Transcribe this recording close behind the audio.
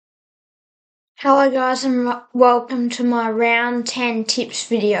Hello guys and welcome to my round 10 tips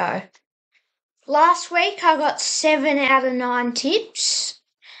video. Last week I got 7 out of 9 tips,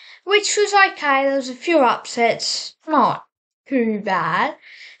 which was okay. There was a few upsets, not too bad.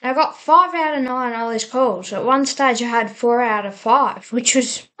 And I got 5 out of 9 all these calls. At one stage I had 4 out of 5, which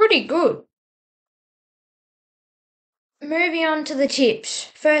was pretty good. Moving on to the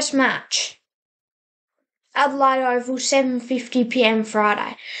tips. First match. Adelaide Oval, 7:50pm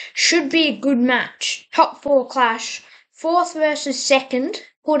Friday. Should be a good match. Top 4 clash. 4th versus 2nd.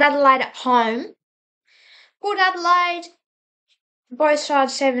 Port Adelaide at home. Port Adelaide, both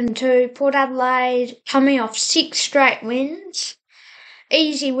sides 7-2. Port Adelaide coming off 6 straight wins.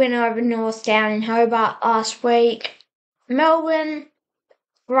 Easy win over North down in Hobart last week. Melbourne,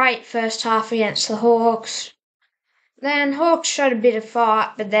 great first half against the Hawks. Then Hawks showed a bit of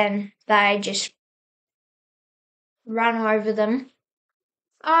fight, but then they just run over them.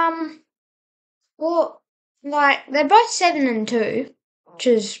 They're both 7-2, which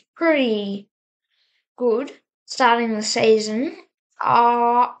is pretty good starting the season.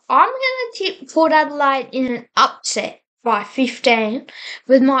 I'm gonna tip Port Adelaide in an upset by 15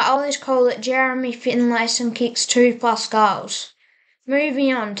 with my Ollie's call that Jeremy Finlayson kicks 2+ goals.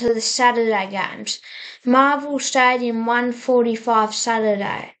 Moving on to the Saturday games. Marvel Stadium, 1:45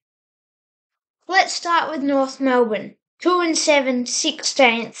 Saturday. Let's start with North Melbourne. 2-7,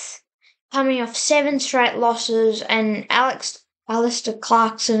 16th, coming off 7 straight losses, and Alistair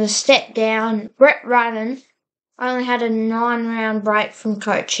Clarkson a step down. Brett Radden only had a 9-round break from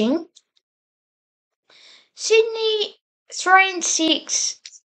coaching. Sydney, 3-6,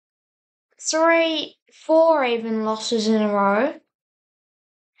 4 even losses in a row,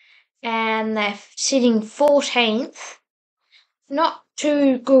 and they're sitting 14th. Not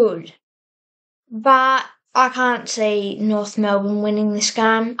too good, but I can't see North Melbourne winning this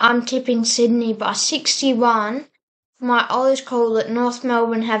game. I'm tipping Sydney by 61. My Ollie's call that North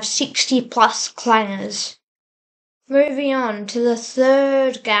Melbourne have 60+ clangers. Moving on to the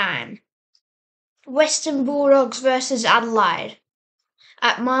third game. Western Bulldogs versus Adelaide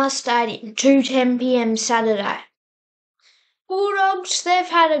at Mars Stadium, 2:10pm Saturday. Bulldogs, they've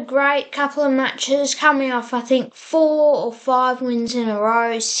had a great couple of matches, coming off I think 4 or 5 wins in a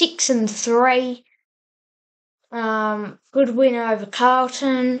row, 6-3. Good win over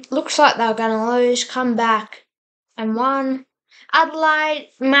Carlton. Looks like they're going to lose, come back and won.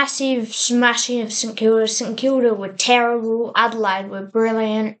 Adelaide, massive smashing of St Kilda. St Kilda were terrible. Adelaide were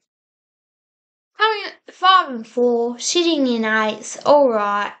brilliant. Coming at 5-4, sitting in 8th,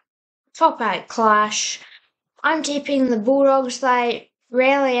 alright. Top 8 clash. I'm tipping the Bulldogs. They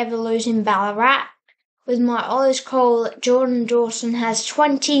rarely ever lose in Ballarat. With my Ollie's call that Jordan Dawson has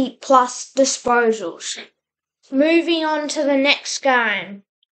 20+ disposals. Moving on to the next game.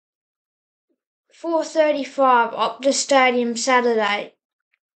 4:35, Optus Stadium Saturday.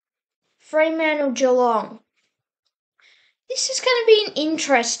 Fremantle Geelong. This is going to be an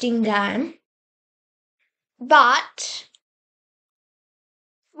interesting game. But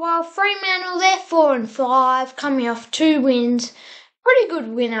while Fremantle, they're 4-5, coming off 2 wins. Pretty good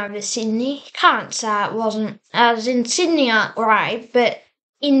win over Sydney. Can't say it wasn't, as in Sydney aren't great, but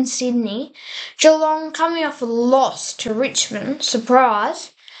in Sydney. Geelong coming off a loss to Richmond,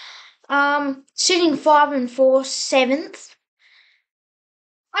 surprise. Sitting 5-4, 7th.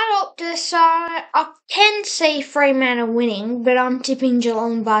 At Optus, so I can see Fremantle winning, but I'm tipping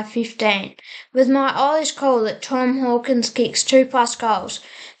Geelong by 15. With my Ollie's call that Tom Hawkins kicks 2+ goals.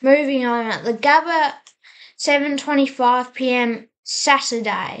 Moving on at the Gabba, 7:25pm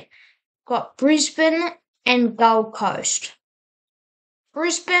Saturday. Got Brisbane and Gold Coast.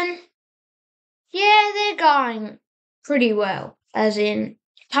 Brisbane, yeah, they're going pretty well, as in,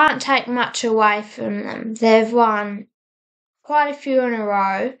 can't take much away from them. They've won quite a few in a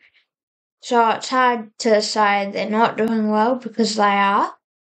row, so it's hard to say they're not doing well because they are.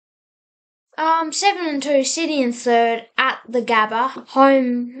 7-2, City in 3rd at the Gabba,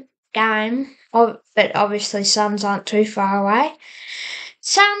 home game, but obviously Suns aren't too far away.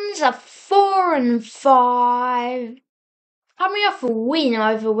 Suns are 4-5, coming off a win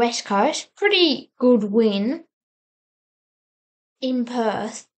over West Coast, pretty good win in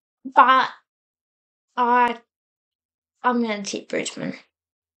Perth, but I'm going to tip Brisbane.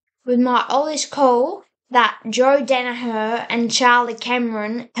 With my Ollie's call that Joe Danaher and Charlie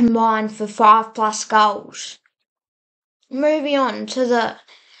Cameron combined for 5+ goals. Moving on to the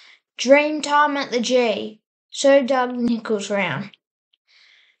Dream Time at the G, Sir Doug Nicholls round.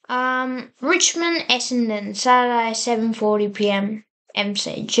 Richmond, Essendon, Saturday, 7:40pm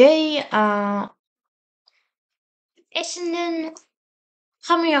MCG. Essendon,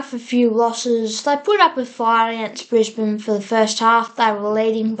 coming off a few losses. They put up a fight against Brisbane for the first half. They were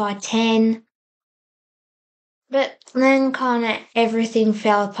leading by 10. But then kind of everything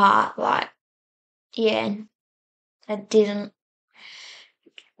fell apart. It didn't.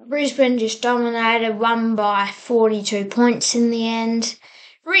 Brisbane just dominated, won by 42 points in the end.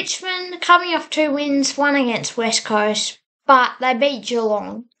 Richmond coming off 2 wins, one against West Coast, but they beat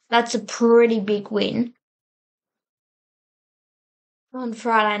Geelong. That's a pretty big win. On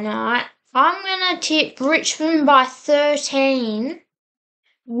Friday night, I'm going to tip Richmond by 13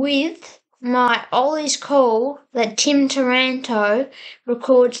 with my Ollie's call that Tim Taranto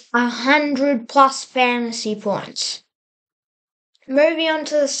records 100 plus fantasy points. Moving on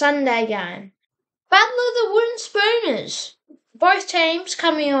to the Sunday game. Battle of the Wooden Spooners. Both teams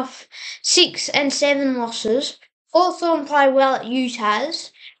coming off 6 and 7 losses. Hawthorn play well at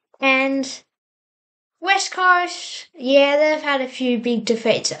UTAS. And West Coast, they've had a few big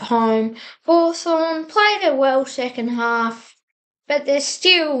defeats at home. Hawthorn played a well second half, but they're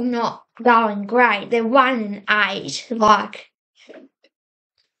still not going great. They're 1-8.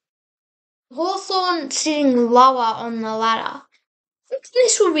 Hawthorn sitting lower on the ladder.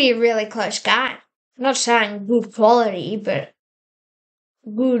 This will be a really close game. I'm not saying good quality, but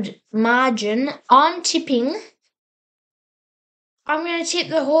good margin. I'm going to tip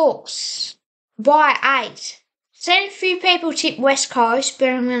the Hawks by 8. Seen a few people tip West Coast, but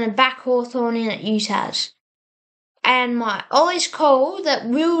I'm going to back Hawthorn in at UTAS. And my Ollie's call that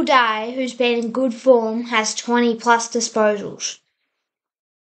Will Day, who's been in good form, has 20 plus disposals.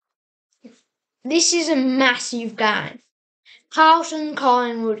 This is a massive game. Carlton,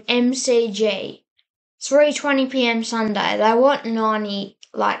 Collingwood, MCG. 3:20pm Sunday. They want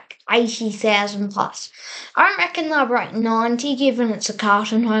 80,000 plus. I reckon they'll break 90 given it's a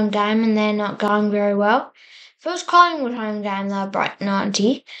Carlton home game and they're not going very well. If it was Collingwood home game, they'll break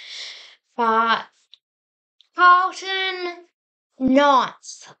 90. But Carlton,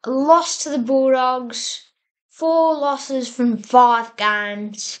 9th. Lost to the Bulldogs. 4 losses from 5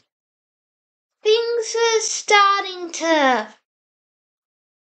 games. Things are starting to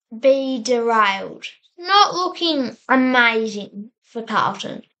be derailed. Not looking amazing for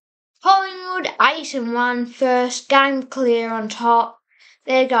Carlton. Collingwood 8-1, first game clear on top.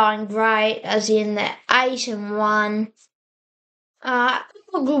 They're going great, as in they're 8-1.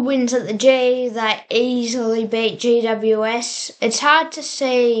 Good wins at the G. They easily beat GWS. It's hard to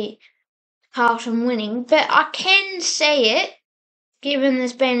see Carlton winning, but I can see it, given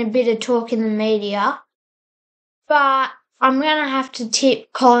there's been a bit of talk in the media. But I'm going to have to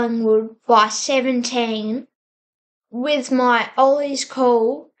tip Collingwood by 17 with my Ollie's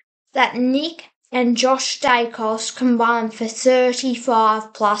call that Nick and Josh Dacos combined for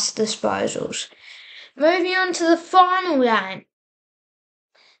 35 plus disposals. Moving on to the final game.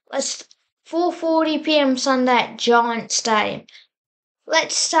 4:40pm Sunday at Giant Stadium.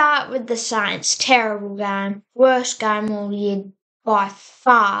 Let's start with the Saints. Terrible game. Worst game all year by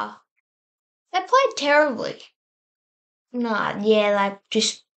far. They played terribly. They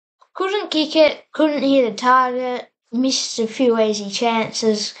just couldn't kick it, couldn't hit a target, missed a few easy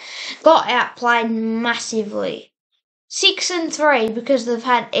chances, got outplayed massively. 6-3 because they've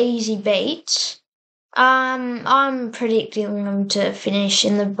had easy beats. I'm predicting them to finish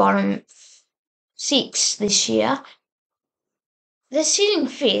in the bottom 6 this year. They're sitting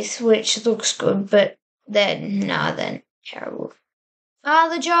 5th, which looks good, but they're terrible.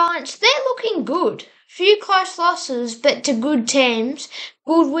 The Giants, they're looking good. Few close losses, but to good teams.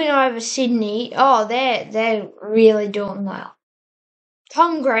 Good win over Sydney. They're really doing well.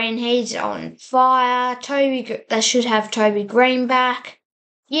 Tom Green, he's on fire. They should have Toby Green back.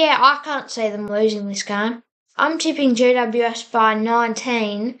 I can't see them losing this game. I'm tipping GWS by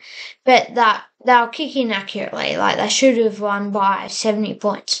 19, but they'll kick in accurately. They should have won by 70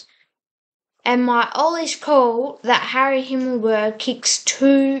 points. And my Ollie's call that Harry Himmelberg kicks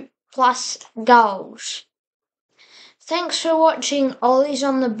 2 plus goals. Thanks for watching Ollie's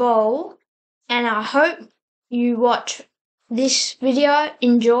on the Ball, and I hope you watch this video,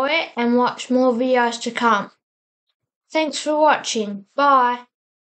 enjoy it, and watch more videos to come. Thanks for watching. Bye.